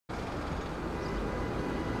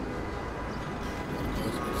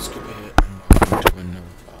Skip it and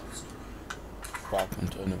welcome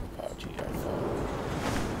to another part of GTA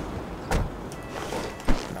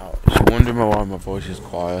 5. Now, if you're wondering why my voice is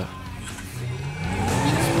quiet,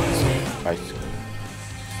 basically,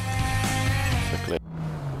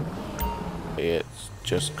 it's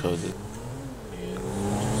just because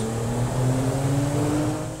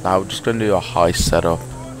now we're just going to do a heist setup,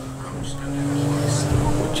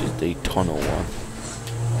 which is the tunnel one.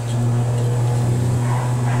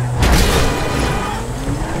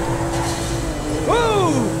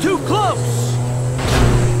 Whoa! Too close!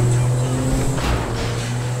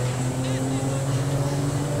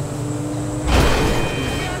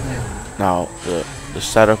 Now, the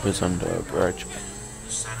setup is under a bridge.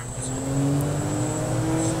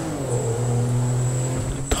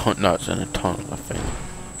 No, it's in a tunnel, I think.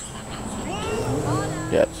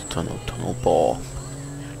 Yeah, it's a tunnel bore.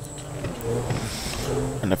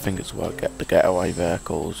 And I think it's where I get the getaway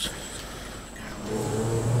vehicles.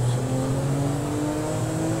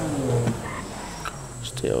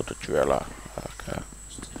 Steal the driller. Okay.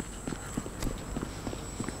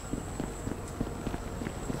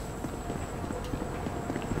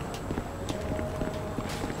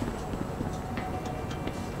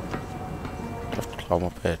 I have to climb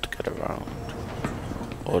up here to get around.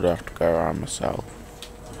 Or do I have to go around myself?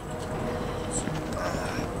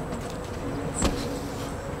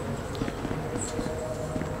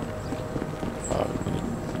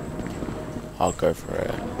 I'll go for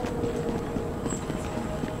it.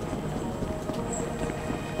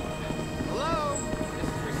 Hello? This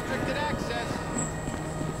is restricted access.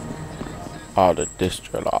 Oh, the disc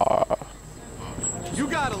driller. You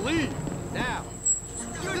gotta leave. Now.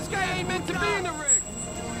 This guy ain't meant to be in the rig.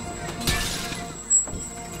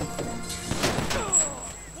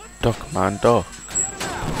 Duck, man, duck.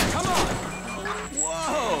 Come on.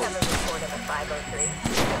 Whoa.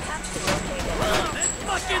 Let's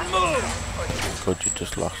fucking move. Good, you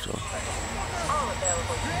just lost her.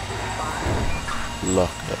 Look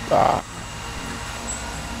at that.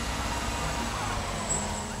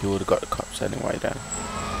 You would have got the cops anyway then.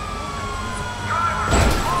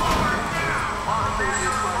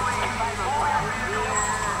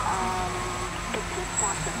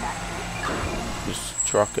 Just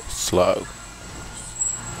truck it slow.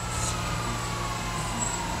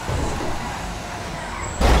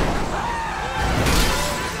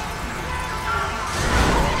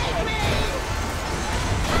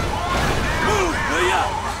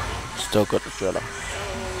 Still got the driller.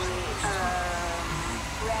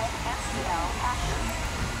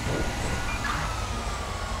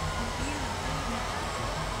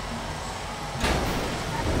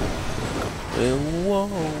 Whoa.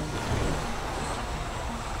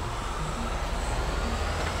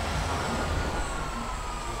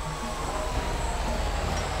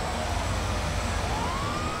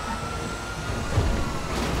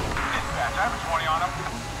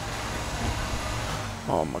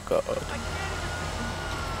 Oh my god.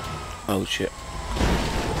 Oh shit.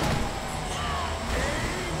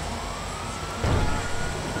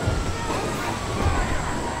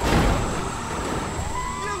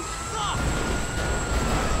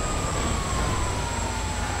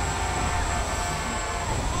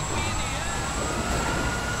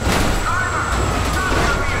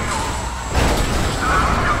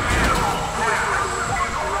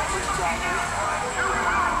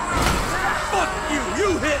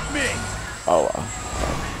 Oh,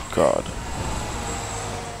 god.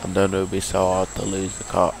 And then it would be so hard to lose the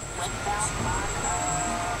cops.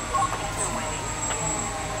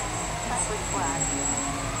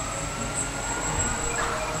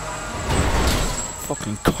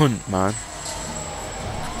 Fucking cunt, man.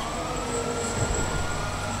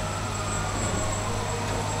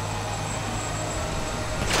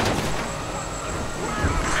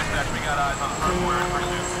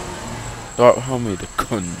 Don't tell me the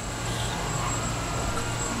cunt.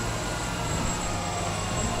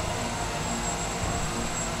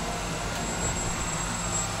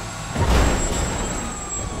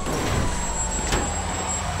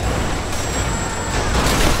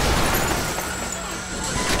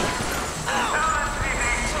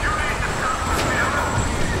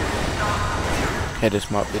 Okay,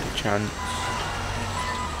 this might be the chance.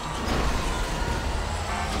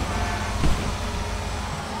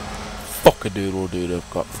 Fuck a doodle dude I've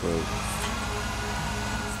got through.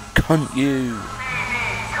 Cunt you!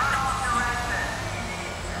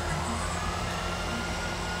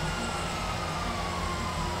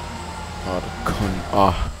 Oh, the cunt.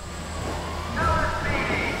 Oh.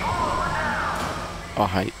 I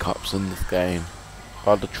hate cops in this game.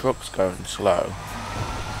 While the truck's going slow,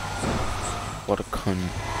 What a cunt.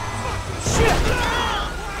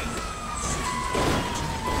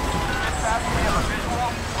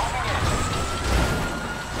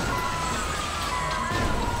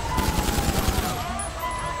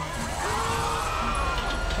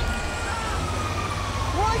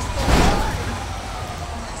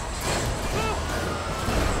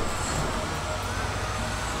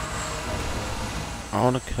 I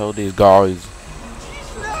wanna kill these guys.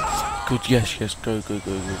 Good, yes, yes, go, go,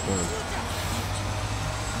 go, go, go.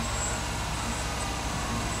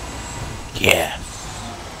 Yes.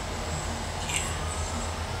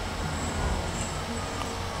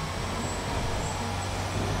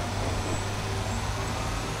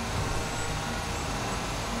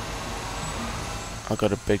 I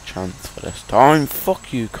got a big chance for this time.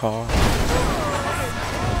 Fuck you, car.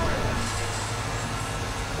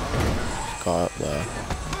 Guy up there.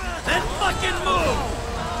 Then fucking move!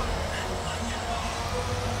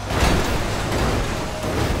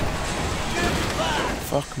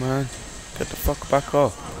 Fuck, man. Get the fuck back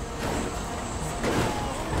up.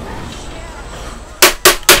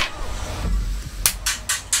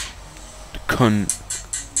 The cunt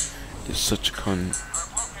is such a cunt.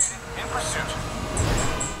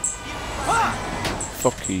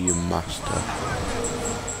 Fuck you, you master.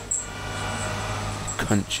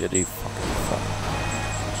 Cunt shitty fucking fuck.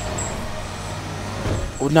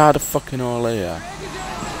 Oh, now the fucking all here.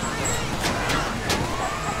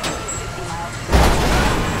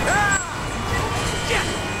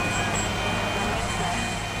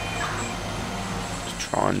 Just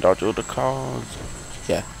try and dodge all the cars.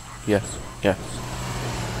 Yeah, yes, yes.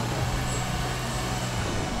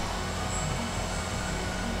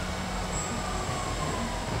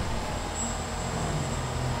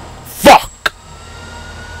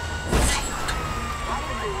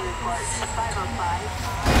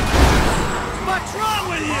 What's wrong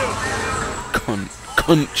with you? Cunt,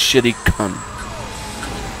 cunt, shitty cunt.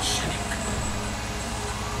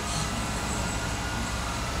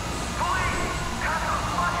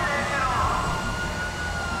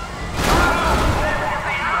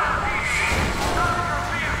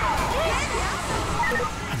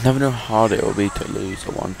 I never know how hard it will be to lose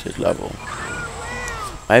a wanted level.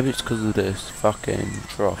 Maybe it's because of this fucking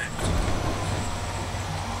truck.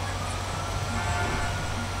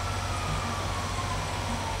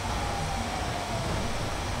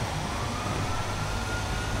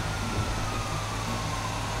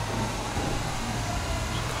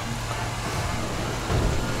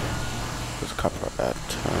 There's a couple right there.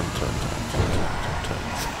 Turn.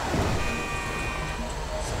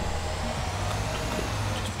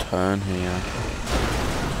 Just turn here.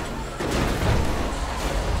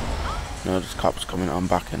 No, this cop's coming. I'm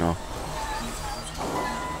backing off.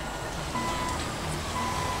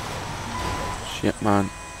 Shit, man.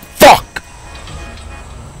 Fuck!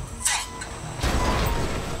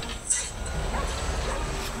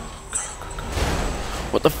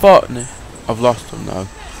 What the fuck? I've lost him now.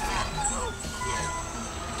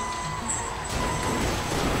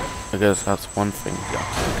 I guess that's one thing that I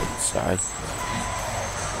could say.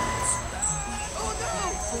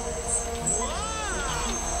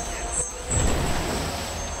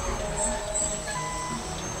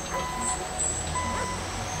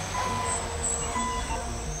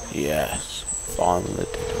 Yes, finally did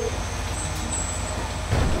it.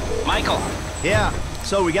 Michael, Yeah,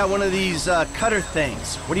 so we got one of these cutter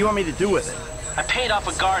things. What do you want me to do with it? I paid off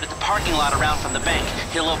a guard at the parking lot around from the bank.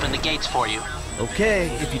 He'll open the gates for you.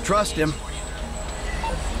 Okay, if you trust him.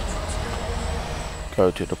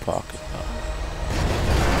 Go to the parking lot.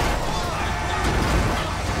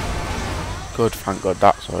 Good, thank God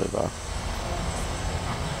that's over.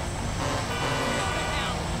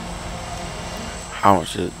 How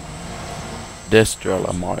much is this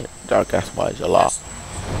driller might, I guess, weighs a lot.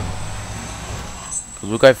 Because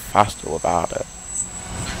we'll go faster without it.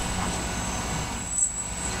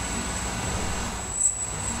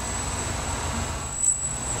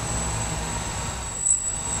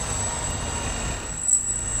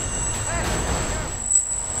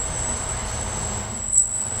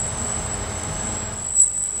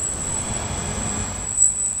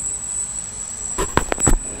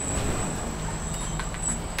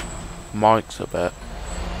 Mike's a bit.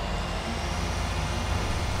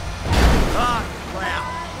 Ah, crap.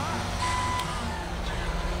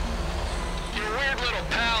 Your weird little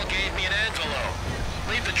pal gave me an envelope.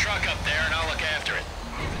 Leave the truck up there and I'll look after it.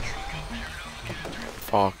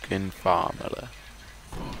 Fucking family.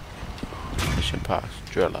 Mission pass,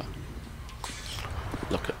 driller.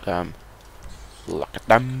 Look at them. Look at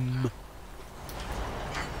them.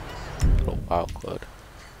 Look awkward.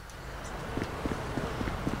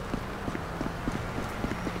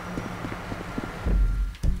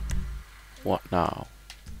 What now?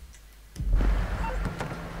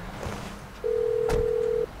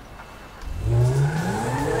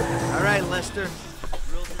 All right, Lester.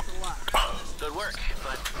 Good work,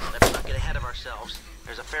 but let's not get ahead of ourselves.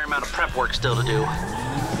 There's a fair amount of prep work still to do.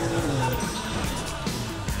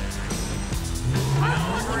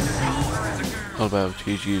 What about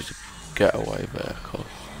to use a getaway vehicle?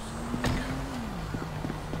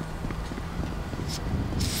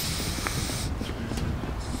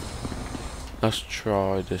 Let's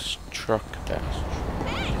try this truck test.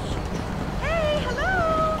 Hey,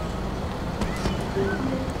 hello!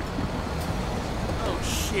 Oh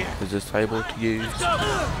shit. Is this able to use?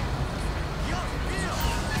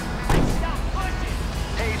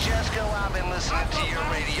 Hey, Jessica, I've been listening to your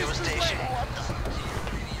radio station.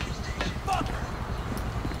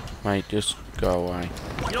 Mate, just go away.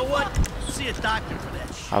 You know what? See a doctor for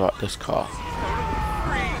that shit. How about this car?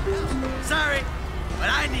 Sorry, but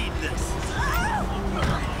I need this.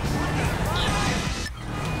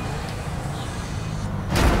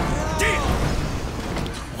 Damn!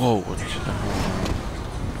 Whoa, what's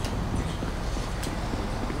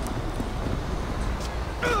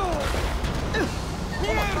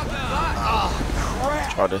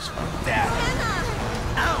try this one.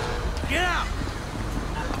 Ow! Get out!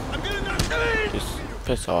 Just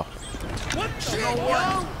piss off. What the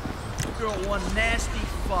hell? Girl, one nasty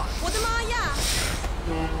fuck. 我的妈呀！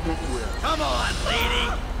 Come on, lady.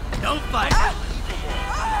 Don't fight.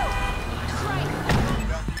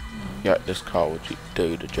 Yeah, this car would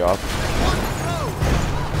do the job.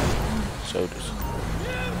 So does.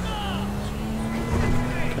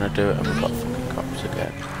 Can I do it? And we've got fucking cops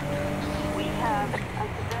again. We have a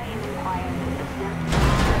civilian requiring assistance.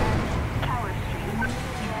 Tower Street,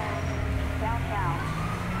 downtown.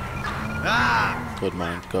 Ah! Good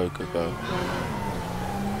man, go, go, go.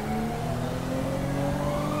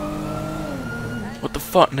 What the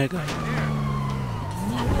fuck, nigga?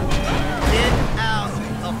 Get out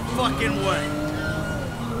the fucking way.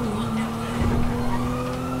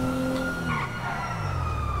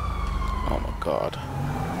 Oh my god.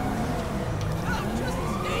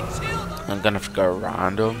 I'm gonna have to go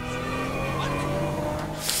around them.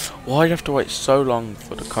 Why do you have to wait so long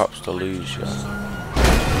for the cops to lose you?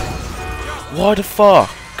 Why the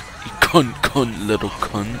fuck? You cunt, little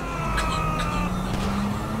cunt.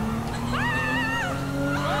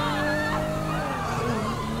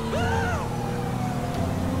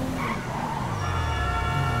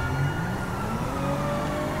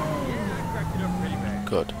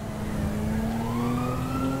 Good.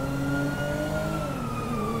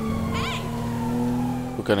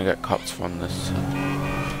 We're gonna get cops from this. Suspect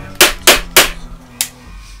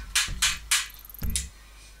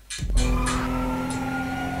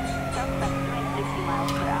doing 60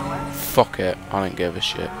 miles per hour. Fuck it, I don't give a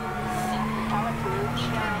shit. Pallet Rouge,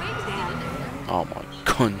 stand. Oh my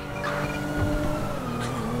cunt.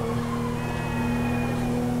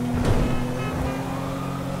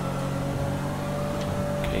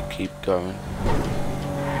 Okay, keep going.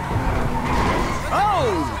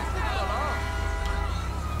 Oh!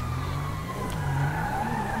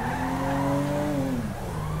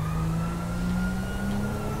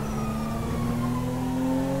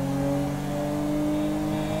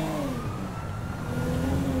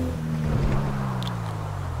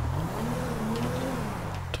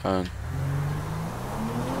 Turn.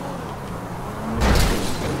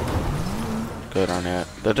 Good on it.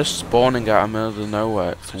 They're just spawning out of the middle of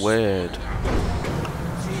nowhere. It's weird.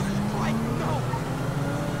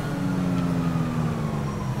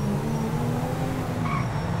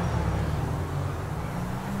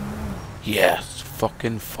 Yes,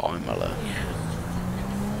 fucking finally.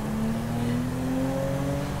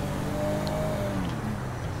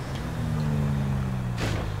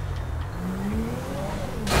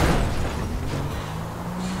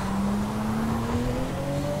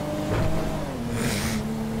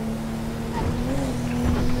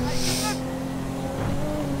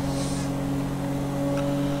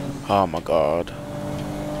 Oh my god.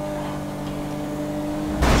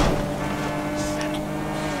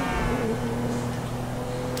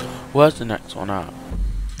 Where's the next one at?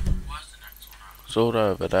 It's all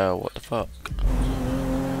over there, what the fuck?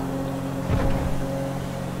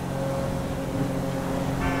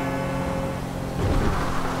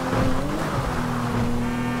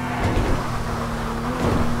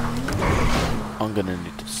 I'm gonna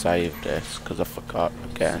need to save this because I forgot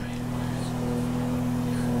again.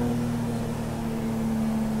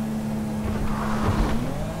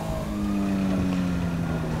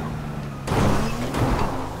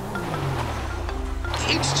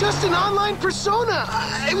 It's just an online persona.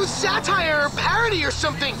 It was satire or parody or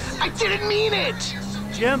something. I didn't mean it.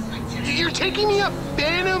 Jim? You're taking me up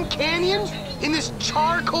Banham Canyon in this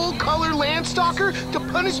charcoal color landstalker to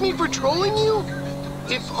punish me for trolling you?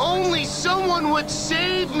 If only someone would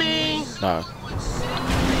save me. No.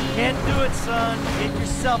 Can't do it, son. Get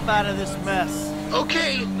yourself out of this mess.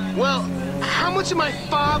 Okay, well, how much of my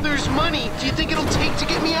father's money do you think it'll take to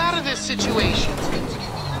get me out of this situation?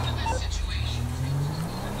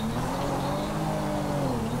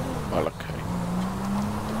 Well, okay.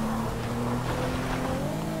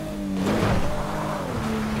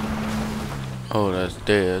 Oh, there's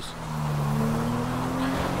deers.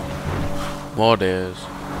 More deers.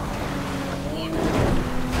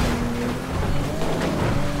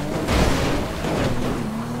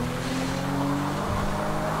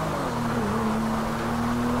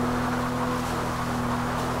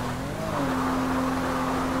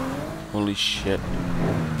 Holy shit.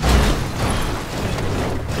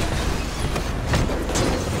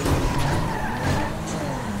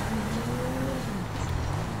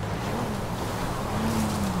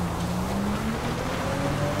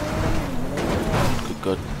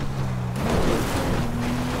 Good.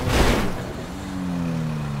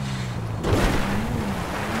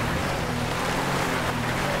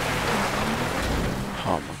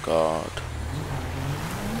 Oh my god.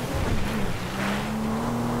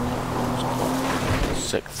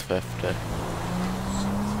 650.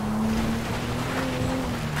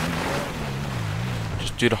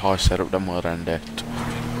 Just do the high setup, then we'll end it.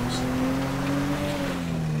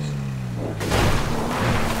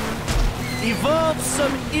 Evolve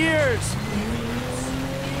some ears!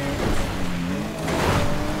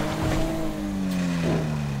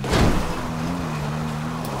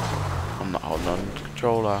 I'm not holding on to the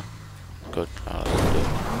controller. Good, now let's do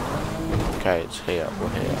it. Okay, it's here, we're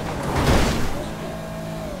here.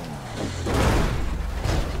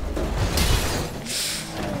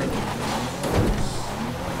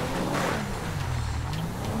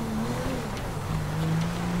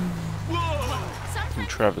 In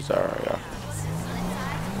Trevor's area.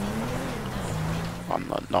 I'm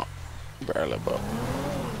not barely, but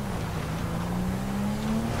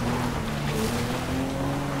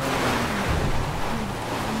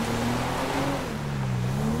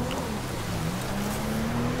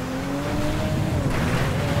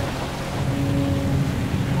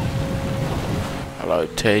hello,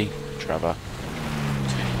 T. Trevor.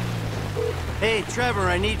 Hey, Trevor,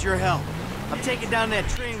 I need your help. I'm taking down that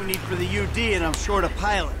train we need for the UD and I'm short a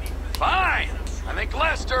pilot. Fine. I think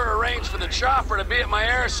Lester arranged for the chopper to be at my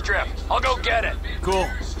airstrip. I'll go get it. Cool.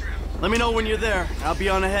 Let me know when you're there. I'll be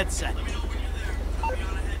on a headset.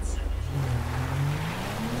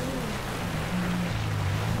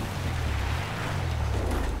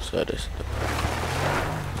 So this is the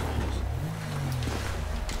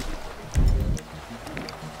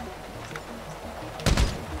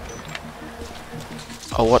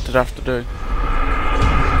oh, what did I have to do?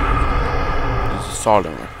 It's a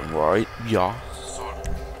silent weapon, right? Yeah.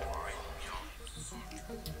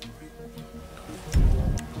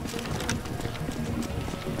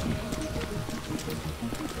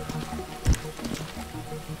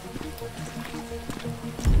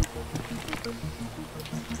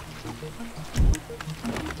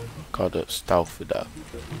 God, it's stealthy though.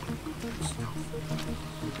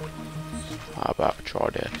 How about I try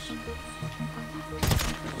this?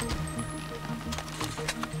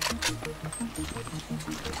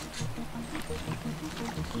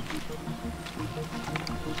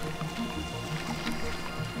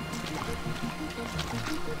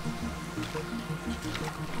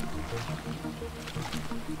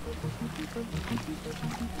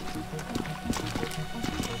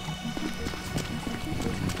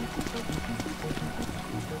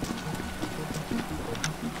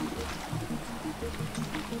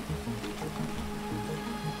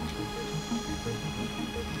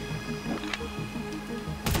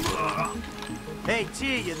 Hey,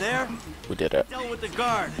 T, you there? We did it. Dealt with the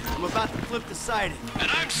guard. I'm about to flip the siding. And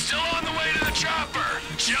I'm still on the way to the chopper.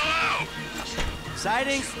 Chill out.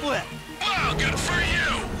 Siding split. Wow, good for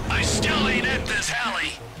you. I still ain't at this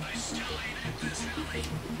heli.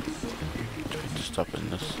 Stop in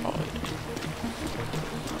this side.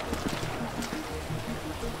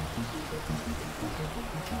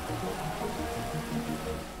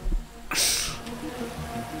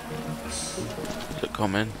 Is it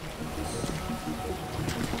coming?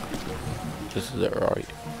 This is it, right?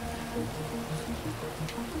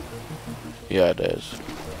 Yeah, it is.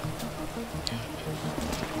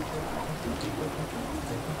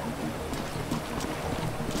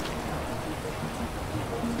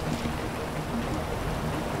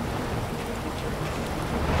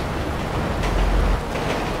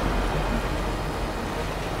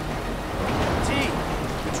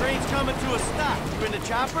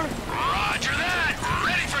 chopper? Roger that!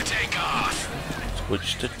 Ready for takeoff!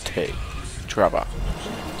 Switch to T. Trevor.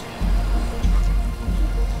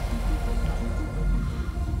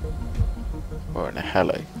 We're in a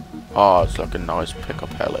heli. Oh, it's like a nice pickup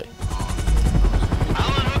heli.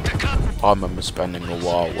 I'll unhook the cup. I remember spending a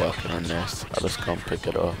while working on this. I just can't pick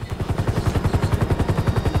it up.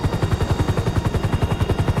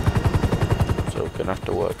 So we're gonna have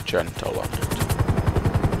to work gentle on it.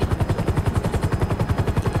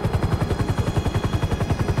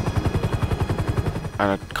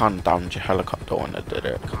 And it kind of damaged your helicopter when it did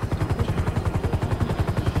it.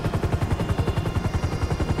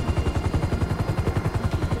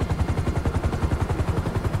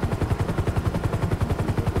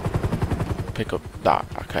 Pick up that,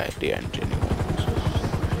 okay, the engine works.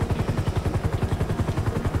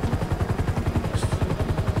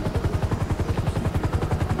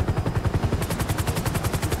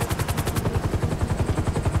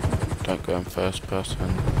 Don't go in first person.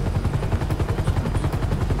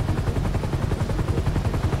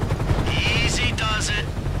 Easy does it.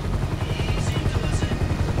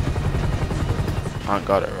 I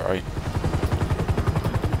got it right.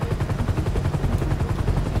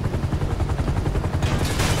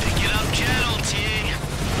 Pick it up gentle, T.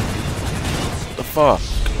 What the fuck?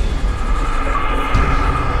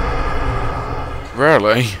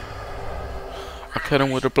 Really? I killed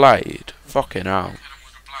him with a blade? Fucking hell.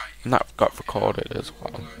 And that got recorded as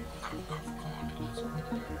well.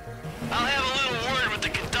 I'll have a little word with the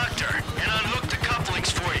conductor and unhook the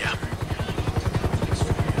couplings for you.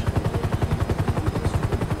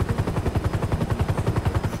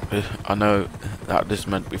 I know that this is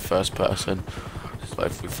meant to be first person, but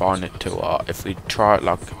if we find it too hard, if we try it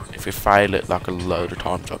like, if we fail it like a load of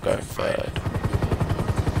times, I'll go in third.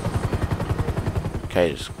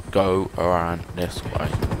 Okay, just go around this way.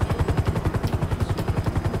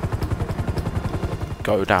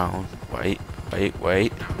 Go down. Wait, wait,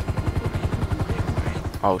 wait.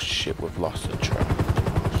 Oh shit, we've lost the track.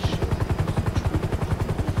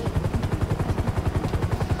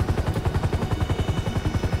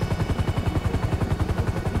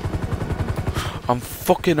 I'm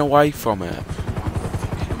fucking away from it.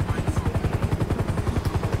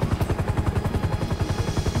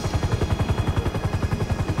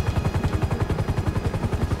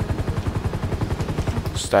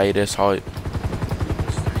 Stay this height.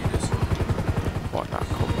 What that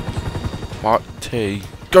comes? What T?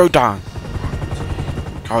 Go down!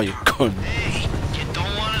 Oh, you cunt. Hey, you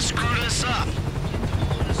don't want to screw this up.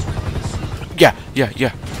 Yeah, yeah,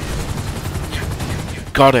 yeah.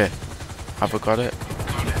 Got it. Have I got it?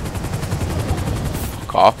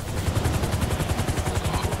 Fuck off.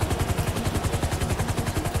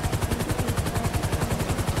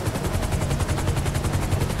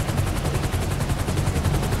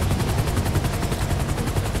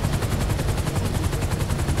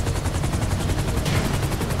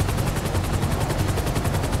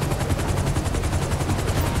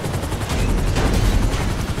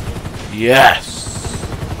 Yes!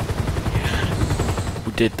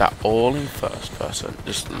 We did that all in first person.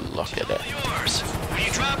 Just look at it. Yours. When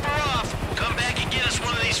you drop her off, come back and get us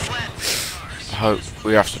one of these flat cars. I hope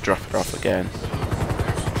we have to drop it off again.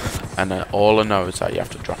 And then all I know is that you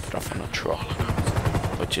have to drop it off on a truck,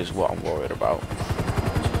 which is what I'm worried about.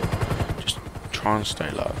 Just try and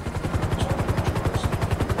stay low.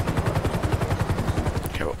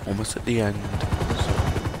 Okay, we're almost at the end. So,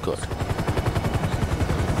 good.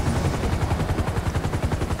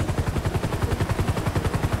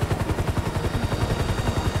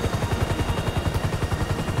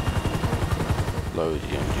 Load the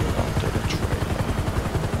engine onto the trailer.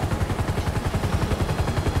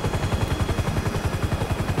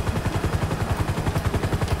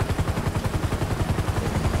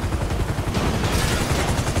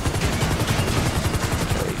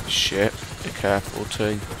 Okay, shit. Be careful,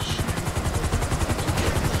 T.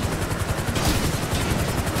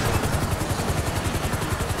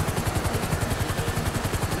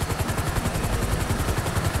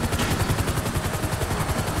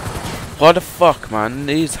 What the fuck, man?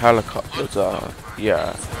 These helicopters are...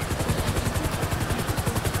 yeah.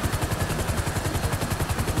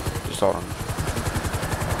 Just hold on.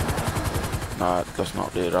 Nah, let's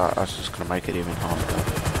not do that. That's just gonna make it even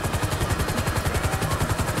harder.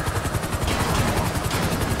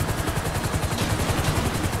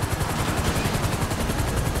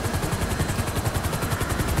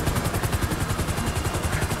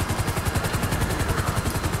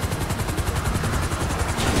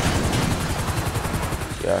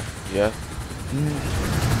 Yeah, yeah.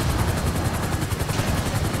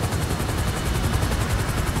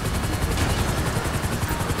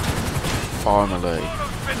 Finally.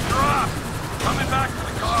 Been dropped. Coming back to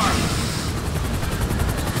the car.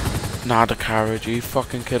 Nah, the carriage, are you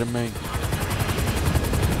fucking kidding me?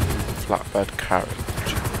 Flatbed carriage.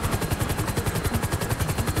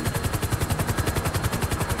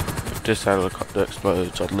 If this helicopter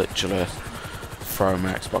explodes, I'd literally throw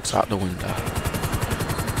my Xbox out the window.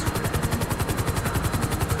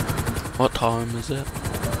 What time is it?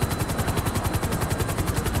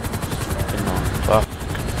 Fucking 9 o'clock.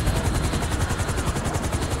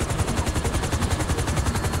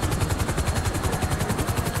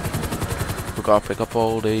 We gotta pick up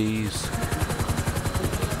all these.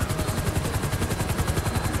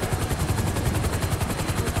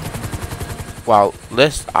 Well,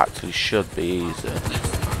 this actually should be easy.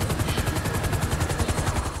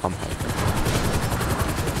 I'm hoping.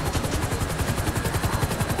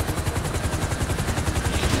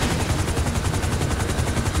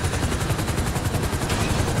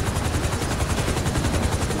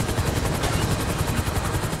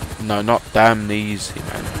 No, not damn easy,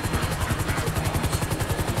 man.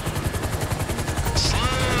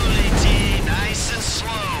 Slowly, T. Nice and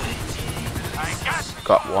slow. I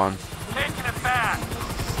Got one. taking it back.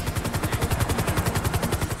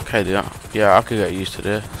 Okay, yeah, I could get used to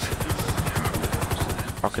this.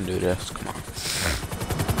 I can do this, come on.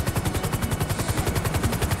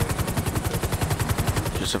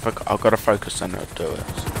 Just if I've got to focus on it, do it.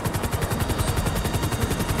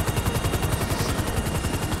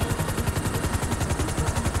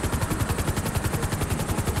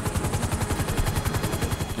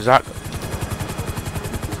 Is that...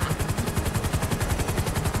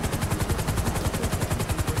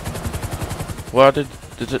 Well, did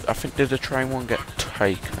it, I think did the train one get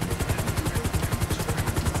taken?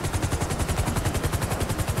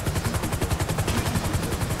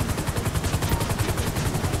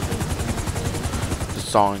 The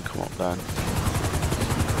sign come up then.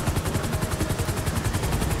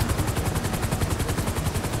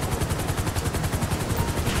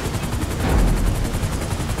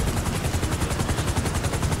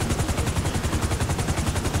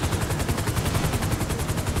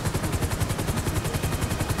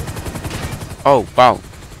 Oh, wow.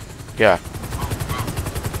 Yeah.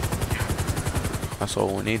 That's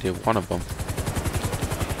all we needed, one of them.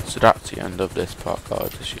 So that's the end of this part,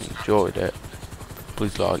 guys. If you enjoyed it,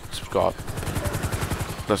 please like, subscribe.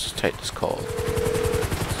 Let's just take this call.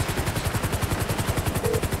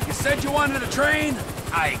 You said you wanted a train?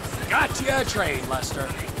 I got you a train, Lester.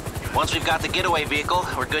 Once we've got the getaway vehicle,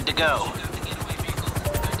 we're good to go.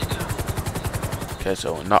 Okay,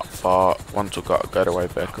 so we're not far. Once we've got a getaway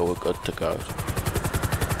vehicle, we're good to go.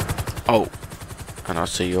 Oh, and I'll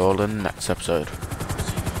see you all in the next episode.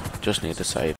 Just need to save.